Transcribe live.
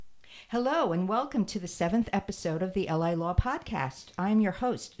Hello and welcome to the 7th episode of the LI Law Podcast. I'm your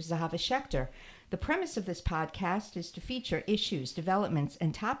host, Zahava Schechter. The premise of this podcast is to feature issues, developments,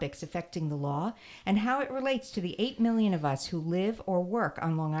 and topics affecting the law and how it relates to the 8 million of us who live or work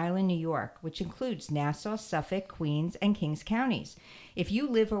on Long Island, New York, which includes Nassau, Suffolk, Queens, and Kings counties. If you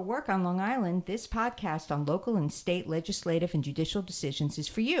live or work on Long Island, this podcast on local and state legislative and judicial decisions is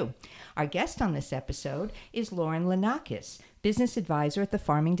for you. Our guest on this episode is Lauren Linakis, Business Advisor at the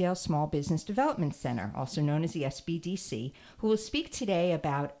Farmingdale Small Business Development Center, also known as the SBDC, who will speak today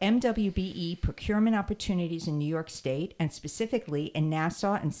about MWBE procurement opportunities in New York State and specifically in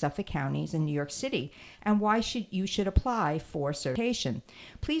Nassau and Suffolk counties in New York City, and why you should apply for certification.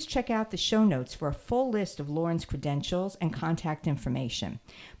 Please check out the show notes for a full list of Lauren's credentials and contact information.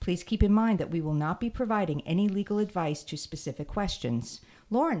 Please keep in mind that we will not be providing any legal advice to specific questions.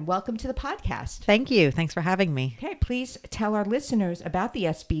 Lauren, welcome to the podcast. Thank you. Thanks for having me. Okay, please tell our listeners about the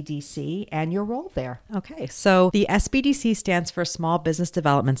SBDC and your role there. Okay, so the SBDC stands for Small Business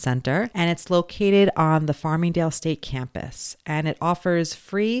Development Center, and it's located on the Farmingdale State campus, and it offers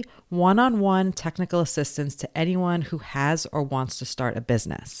free one-on-one technical assistance to anyone who has or wants to start a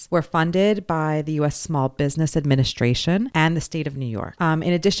business. We're funded by the U.S. Small Business Administration and the state of New York. In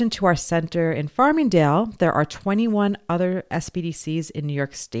addition to our center in Farmingdale, there are 21 other SBDCs in New York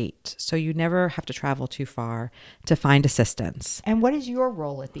State, so you never have to travel too far to find assistance. And what is your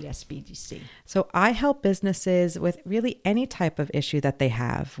role at the SBDC? So I help businesses with really any type of issue that they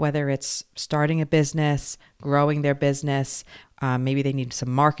have, whether it's starting a business, growing their business, maybe they need some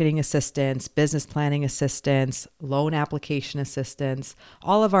marketing assistance, business planning assistance, loan application assistance.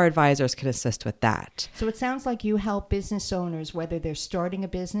 All of our advisors can assist with that. So it sounds like you help business owners, whether they're starting a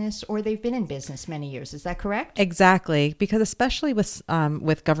business or they've been in business many years. Is that correct? Exactly, because especially with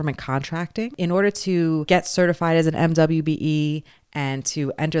government contracting, in order to get certified as an MWBE and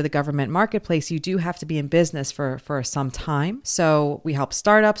to enter the government marketplace, you do have to be in business for some time. So we help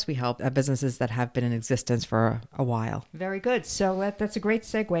startups, we help businesses that have been in existence for a while. Very good. So that's a great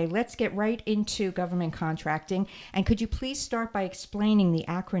segue. Let's get right into government contracting. And could you please start by explaining the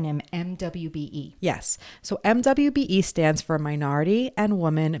acronym MWBE? Yes. So MWBE stands for Minority and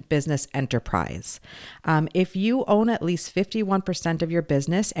Woman Business Enterprise. If you own at least 51% of your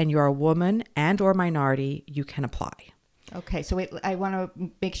business and you're a woman and or minority, you can apply. Okay, so I want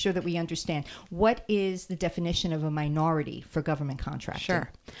to make sure that we understand. What is the definition of a minority for government contracting?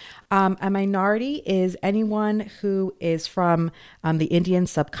 Sure. A minority is anyone who is from the Indian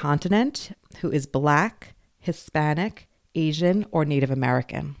subcontinent, who is Black, Hispanic, Asian, or Native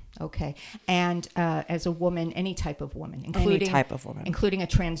American. Okay. And as a woman, any type of woman, including a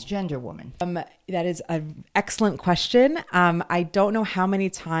transgender woman. That is an excellent question. I don't know how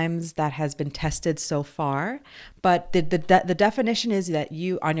many times that has been tested so far, but the definition is that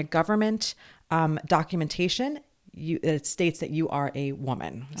you, on your government documentation, it states that you are a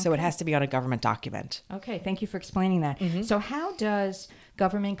woman. Okay. So it has to be on a government document. Okay. Thank you for explaining that. Mm-hmm. So how does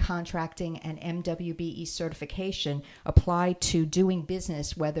government contracting and MWBE certification apply to doing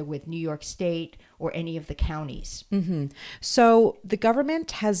business, whether with New York State or any of the counties? Mm-hmm. So the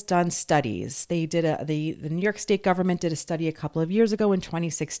government has done studies. They did the New York State government did a study a couple of years ago in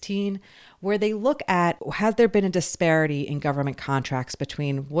 2016, where they look at, has there been a disparity in government contracts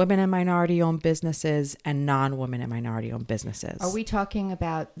between women and minority-owned businesses and non-women and minority-owned businesses? Are we talking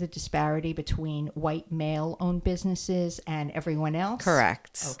about the disparity between white male-owned businesses and everyone else? Correct.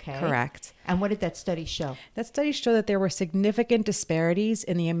 Okay. Correct. And what did that study show? That study showed that there were significant disparities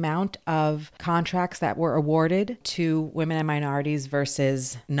in the amount of contracts that were awarded to women and minorities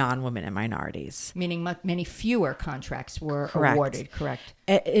versus non-women and minorities. Meaning many fewer contracts were Correct. awarded, correct?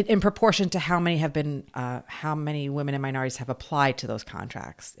 In proportion to how many women and minorities have applied to those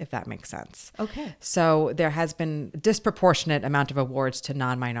contracts, if that makes sense. Okay. So there has been a disproportionate amount of awards to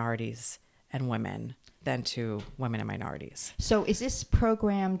non-minorities and women than to women and minorities. So is this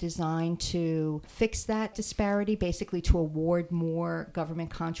program designed to fix that disparity, basically to award more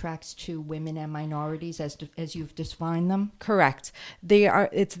government contracts to women and minorities as you've defined them? Correct.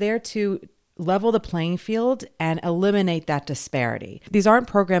 It's there to level the playing field and eliminate that disparity. These aren't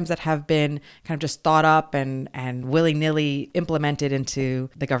programs that have been kind of just thought up and willy-nilly implemented into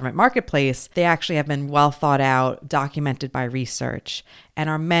the government marketplace. They actually have been well thought out, documented by research, and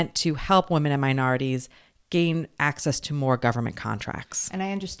are meant to help women and minorities gain access to more government contracts. And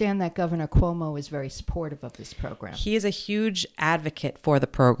I understand that Governor Cuomo is very supportive of this program. He is a huge advocate for the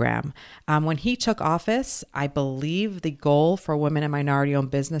program. When he took office, I believe the goal for women and minority-owned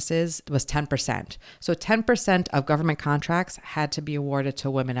businesses was 10%. So 10% of government contracts had to be awarded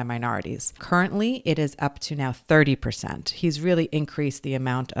to women and minorities. Currently, it is up to now 30%. He's really increased the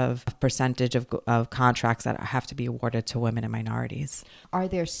amount of percentage of contracts that have to be awarded to women and minorities. Are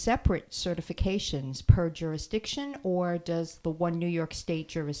there separate certifications per jurisdiction, or does the one New York State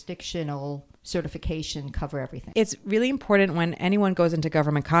jurisdictional certification cover everything? It's really important when anyone goes into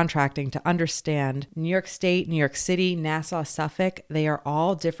government contracting to understand New York State, New York City, Nassau, Suffolk, they are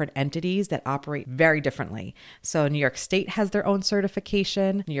all different entities that operate very differently. So New York State has their own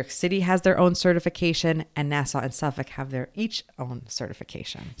certification, New York City has their own certification, and Nassau and Suffolk have their each own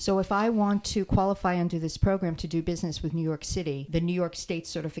certification. So if I want to qualify under this program to do business with New York City, the New York State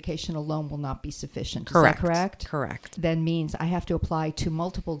certification alone will not be sufficient. Correct. Is that correct? Correct. Then means I have to apply to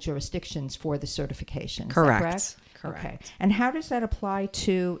multiple jurisdictions for the certification. Is Correct. that correct? Correct. Okay. And how does that apply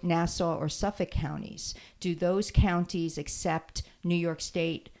to Nassau or Suffolk counties? Do those counties accept New York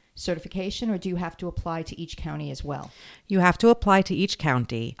State certification, or do you have to apply to each county as well? You have to apply to each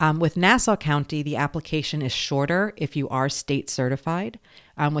county. With Nassau County, the application is shorter if you are state certified.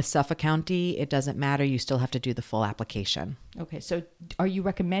 With Suffolk County, it doesn't matter. You still have to do the full application. Okay. So are you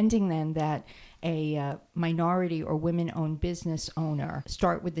recommending then that a minority or women-owned business owner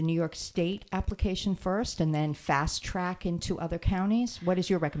start with the New York State application first and then fast track into other counties? What is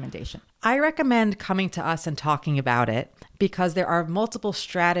your recommendation? I recommend coming to us and talking about it because there are multiple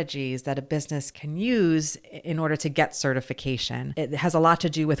strategies that a business can use in order to get certification. It has a lot to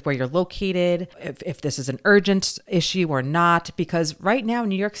do with where you're located, if this is an urgent issue or not, because right now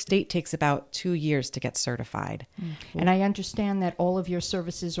New York State takes about 2 years to get certified. And I understand that all of your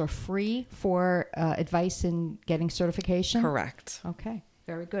services are free for advice in getting certification? Correct. Okay.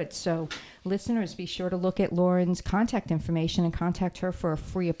 Very good. So listeners, be sure to look at Lauren's contact information and contact her for a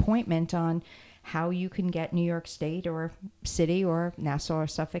free appointment on how you can get New York State or City or Nassau or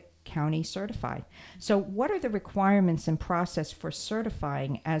Suffolk County certified. So what are the requirements and process for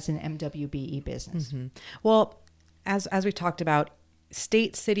certifying as an MWBE business? Mm-hmm. Well, as we talked about,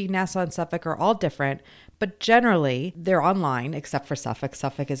 State, City, Nassau, and Suffolk are all different, but generally they're online except for Suffolk.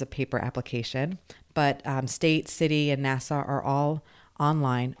 Suffolk is a paper application, but State, City, and Nassau are all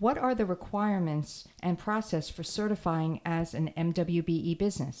online. What are the requirements and process for certifying as an MWBE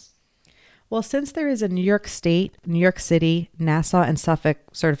business? Well, since there is a New York State, New York City, Nassau, and Suffolk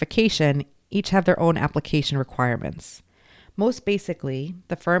certification, each have their own application requirements. Most basically,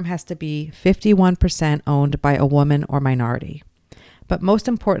 the firm has to be 51% owned by a woman or minority. But most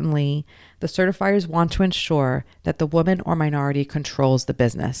importantly, the certifiers want to ensure that the woman or minority controls the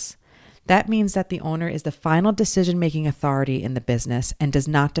business. That means that the owner is the final decision-making authority in the business and does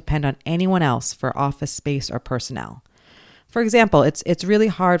not depend on anyone else for office space or personnel. For example, it's really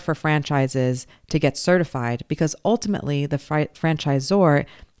hard for franchises to get certified because ultimately the franchisor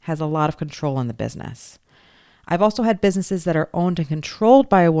has a lot of control in the business. I've also had businesses that are owned and controlled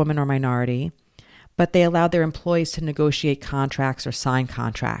by a woman or minority, but they allow their employees to negotiate contracts or sign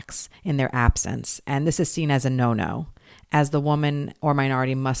contracts in their absence. And this is seen as a no-no, as the woman or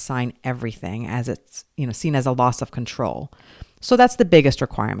minority must sign everything, as it's seen as a loss of control. So that's the biggest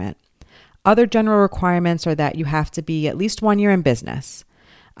requirement. Other general requirements are that you have to be at least 1 year in business.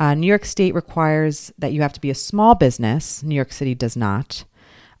 New York State requires that you have to be a small business. New York City does not,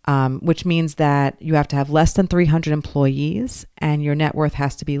 which means that you have to have less than 300 employees and your net worth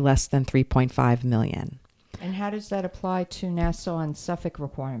has to be less than $3.5 million. And how does that apply to Nassau and Suffolk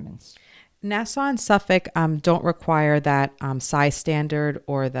requirements? Nassau and Suffolk don't require that size standard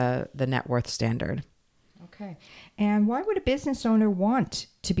or the net worth standard. Okay. And why would a business owner want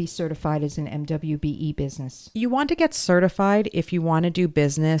to be certified as an MWBE business? You want to get certified if you want to do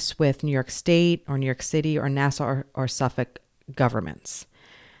business with New York State or New York City or Nassau or Suffolk governments.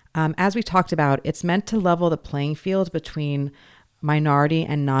 As we talked about, it's meant to level the playing field between minority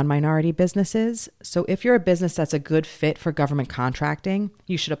and non-minority businesses. So if you're a business that's a good fit for government contracting,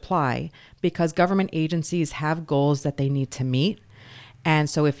 you should apply because government agencies have goals that they need to meet. And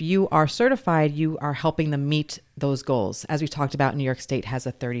so if you are certified, you are helping them meet those goals. As we talked about, New York State has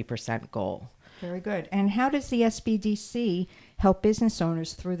a 30% goal. Very good. And how does the SBDC help business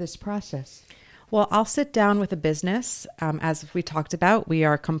owners through this process? Well, I'll sit down with a business. As we talked about, we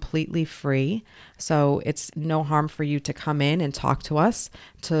are completely free. So it's no harm for you to come in and talk to us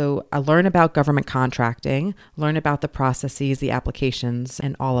to learn about government contracting, learn about the processes, the applications,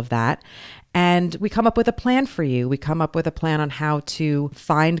 and all of that. And we come up with a plan for you. We come up with a plan on how to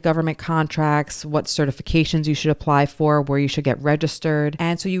find government contracts, what certifications you should apply for, where you should get registered.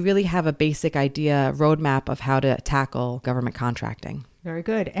 And so you really have a basic idea, roadmap of how to tackle government contracting. Very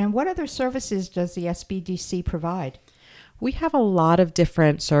good. And what other services does the SBDC provide? We have a lot of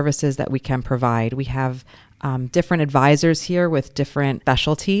different services that we can provide. We have different advisors here with different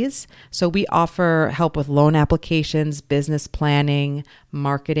specialties. So we offer help with loan applications, business planning,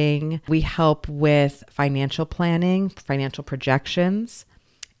 marketing. We help with financial planning, financial projections,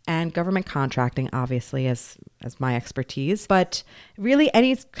 and government contracting, obviously, as my expertise. But really,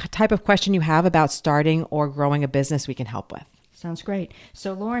 any type of question you have about starting or growing a business, we can help with. Sounds great.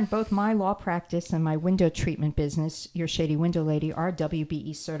 So, Lauren, both my law practice and my window treatment business, Your Shady Window Lady, are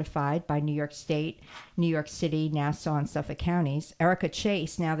WBE certified by New York State, New York City, Nassau, and Suffolk counties. Erica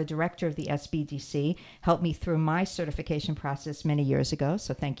Chase, now the director of the SBDC, helped me through my certification process many years ago.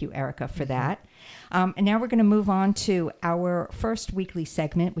 So thank you, Erica, for that. And now we're going to move on to our first weekly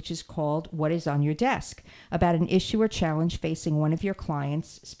segment, which is called What is on Your Desk, about an issue or challenge facing one of your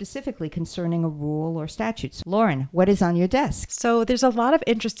clients, specifically concerning a rule or statute. So, Lauren, what is on your desk? So there's a lot of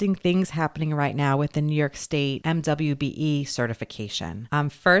interesting things happening right now with the New York State MWBE certification.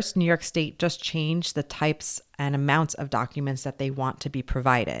 First, New York State just changed the types and amounts of documents that they want to be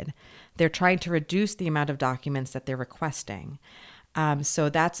provided. They're trying to reduce the amount of documents that they're requesting. So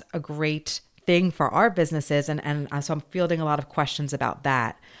that's a great thing for our businesses, and so I'm fielding a lot of questions about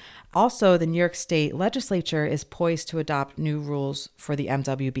that. Also, the New York State Legislature is poised to adopt new rules for the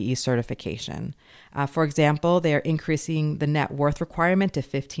MWBE certification. For example, they're increasing the net worth requirement to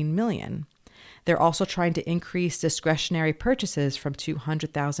 $15 million. They're also trying to increase discretionary purchases from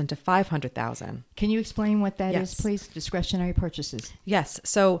 $200,000 to $500,000. Can you explain what that is, please? Discretionary purchases. Yes.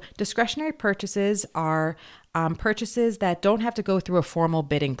 So discretionary purchases are purchases that don't have to go through a formal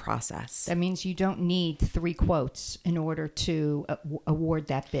bidding process. That means you don't need 3 quotes in order to award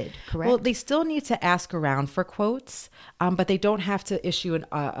that bid, correct? Well, they still need to ask around for quotes, but they don't have to issue an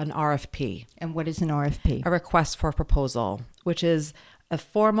RFP. And what is an RFP? A request for proposal, which is a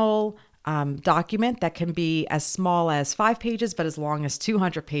formal document that can be as small as 5 pages, but as long as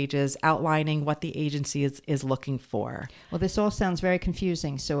 200 pages, outlining what the agency is looking for. Well, this all sounds very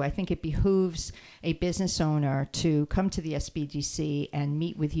confusing. So I think it behooves a business owner to come to the SBDC and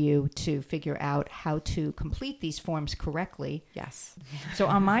meet with you to figure out how to complete these forms correctly. Yes. So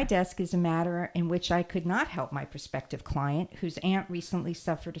on my desk is a matter in which I could not help my prospective client, whose aunt recently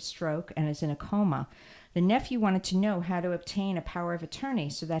suffered a stroke and is in a coma. The nephew wanted to know how to obtain a power of attorney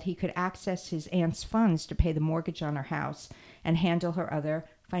so that he could access his aunt's funds to pay the mortgage on her house and handle her other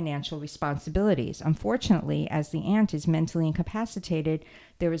financial responsibilities. Unfortunately, as the aunt is mentally incapacitated,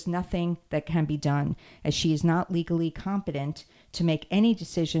 there is nothing that can be done, as she is not legally competent to make any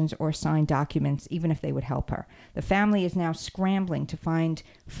decisions or sign documents, even if they would help her. The family is now scrambling to find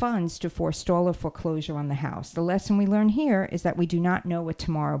funds to forestall a foreclosure on the house. The lesson we learn here is that we do not know what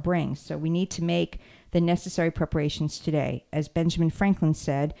tomorrow brings, so we need to make the necessary preparations today. As Benjamin Franklin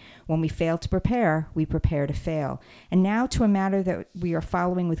said, when we fail to prepare, we prepare to fail. And now to a matter that we are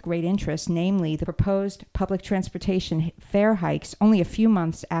following with great interest, namely the proposed public transportation fare hikes only a few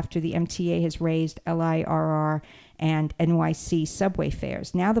months after the MTA has raised LIRR and NYC subway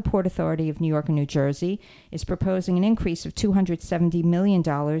fares. Now the Port Authority of New York and New Jersey is proposing an increase of $270 million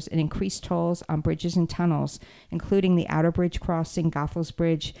in increased tolls on bridges and tunnels, including the Outer Bridge Crossing, Goethals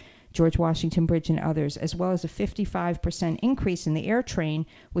Bridge, George Washington Bridge, and others, as well as a 55% increase in the air train,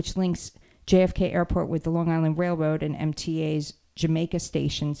 which links JFK Airport with the Long Island Railroad and MTA's Jamaica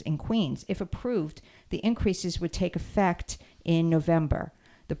stations in Queens. If approved, the increases would take effect in November.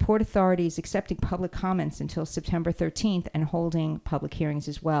 The Port Authority is accepting public comments until September 13th and holding public hearings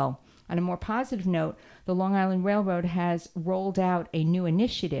as well. On a more positive note, the Long Island Railroad has rolled out a new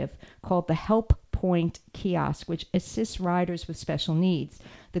initiative called the Help Point Kiosk, which assists riders with special needs.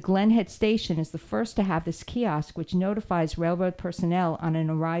 The Glen Head Station is the first to have this kiosk, which notifies railroad personnel on an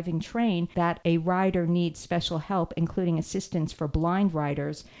arriving train that a rider needs special help, including assistance for blind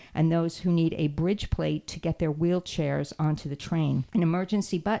riders and those who need a bridge plate to get their wheelchairs onto the train. An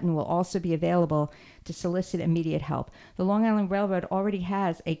emergency button will also be available to solicit immediate help. The Long Island Railroad already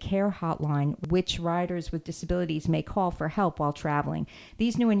has a care hotline which riders with disabilities may call for help while traveling.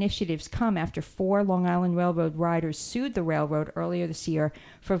 These new initiatives come after 4 Long Island Railroad riders sued the railroad earlier this year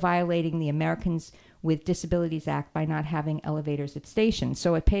for violating the Americans with Disabilities Act by not having elevators at stations.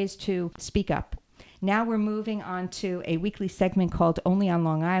 So it pays to speak up Now we're moving on to a weekly segment called Only on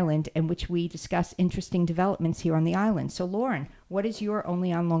Long Island, in which we discuss interesting developments here on the island. So, Lauren, what is your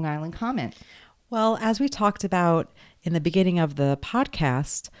Only on Long Island comment? Well, as we talked about in the beginning of the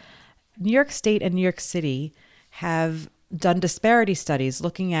podcast, New York State and New York City have done disparity studies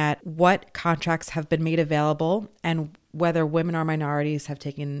looking at what contracts have been made available and whether women or minorities have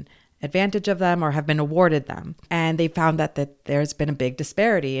taken advantage of them or have been awarded them. And they found that there's been a big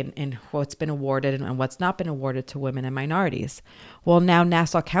disparity in what's been awarded and what's not been awarded to women and minorities. Well, now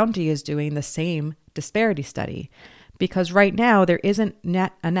Nassau County is doing the same disparity study, because right now there isn't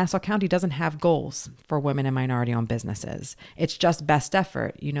Nassau County doesn't have goals for women and minority-owned businesses. It's just best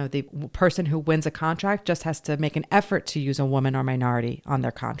effort. You know, the person who wins a contract just has to make an effort to use a woman or minority on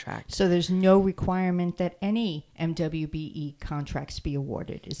their contract. So there's no requirement that any MWBE contracts be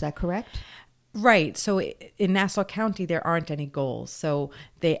awarded. Is that correct? Right. So in Nassau County, there aren't any goals. So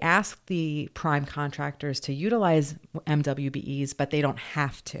they ask the prime contractors to utilize MWBEs, but they don't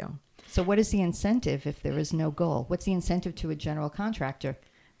have to. So what is the incentive if there is no goal? What's the incentive to a general contractor?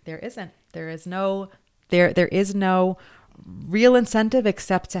 There isn't. There is no real incentive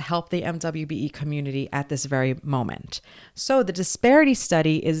except to help the MWBE community at this very moment. So the disparity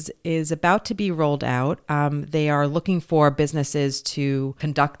study is about to be rolled out. They are looking for businesses to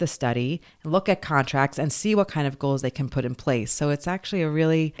conduct the study, look at contracts, and see what kind of goals they can put in place. So it's actually a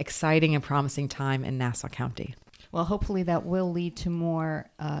really exciting and promising time in Nassau County. Well, hopefully that will lead to more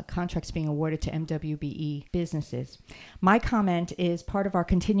contracts being awarded to MWBE businesses. My comment is part of our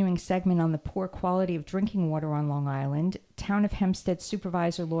continuing segment on the poor quality of drinking water on Long Island. Town of Hempstead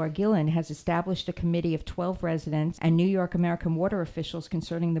Supervisor Laura Gillen has established a committee of 12 residents and New York American water officials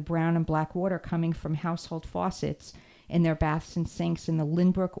concerning the brown and black water coming from household faucets in their baths and sinks in the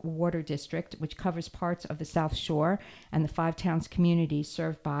Lynbrook Water District, which covers parts of the South Shore and the Five Towns community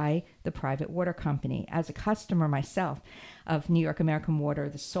served by the private water company. As a customer myself of New York American Water,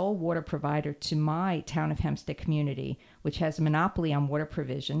 the sole water provider to my Town of Hempstead community, which has a monopoly on water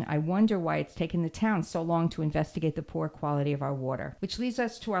provision, I wonder why it's taken the town so long to investigate the poor quality of our water. Which leads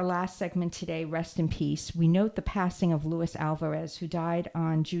us to our last segment today, Rest in Peace. We note the passing of Luis Alvarez, who died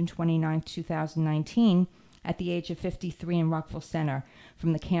on June 29, 2019, at the age of 53 in Rockville Center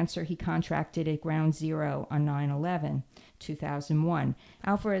from the cancer he contracted at Ground Zero on 9/11/2001.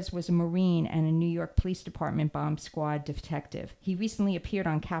 Alvarez was a Marine and a New York Police Department bomb squad detective. He recently appeared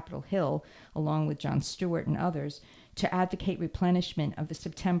on Capitol Hill, along with Jon Stewart and others, to advocate replenishment of the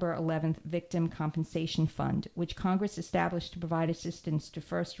September 11th Victim Compensation Fund, which Congress established to provide assistance to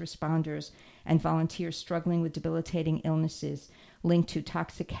first responders and volunteers struggling with debilitating illnesses linked to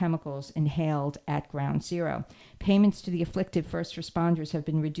toxic chemicals inhaled at Ground Zero. Payments to the afflicted first responders have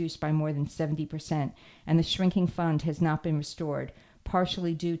been reduced by more than 70%, and the shrinking fund has not been restored,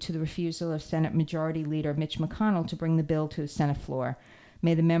 partially due to the refusal of Senate Majority Leader Mitch McConnell to bring the bill to the Senate floor.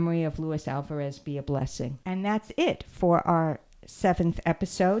 May the memory of Luis Alvarez be a blessing. And that's it for our 7th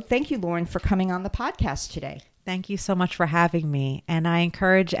episode. Thank you, Lauren, for coming on the podcast today. Thank you so much for having me. And I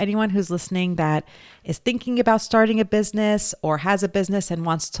encourage anyone who's listening that is thinking about starting a business or has a business and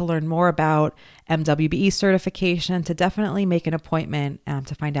wants to learn more about MWBE certification to definitely make an appointment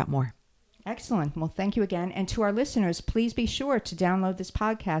to find out more. Excellent. Well, thank you again. And to our listeners, please be sure to download this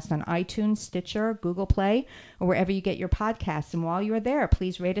podcast on iTunes, Stitcher, Google Play, or wherever you get your podcasts. And while you're there,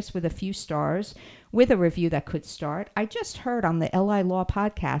 please rate us with a few stars with a review that could start. I just heard on the LI Law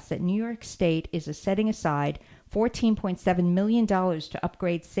podcast that New York State is setting aside $14.7 million to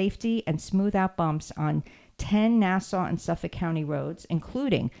upgrade safety and smooth out bumps on 10 Nassau and Suffolk County roads,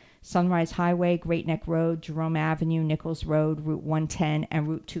 including Sunrise Highway, Great Neck Road, Jerome Avenue, Nichols Road, Route 110, and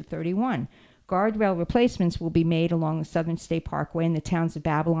Route 231. Guardrail replacements will be made along the Southern State Parkway in the towns of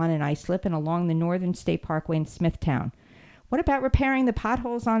Babylon and Islip and along the Northern State Parkway in Smithtown. What about repairing the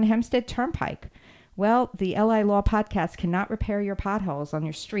potholes on Hempstead Turnpike? Well, the LI Law podcast cannot repair your potholes on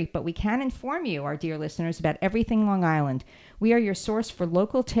your street, but we can inform you, our dear listeners, about everything Long Island. We are your source for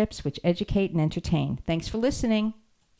local tips which educate and entertain. Thanks for listening.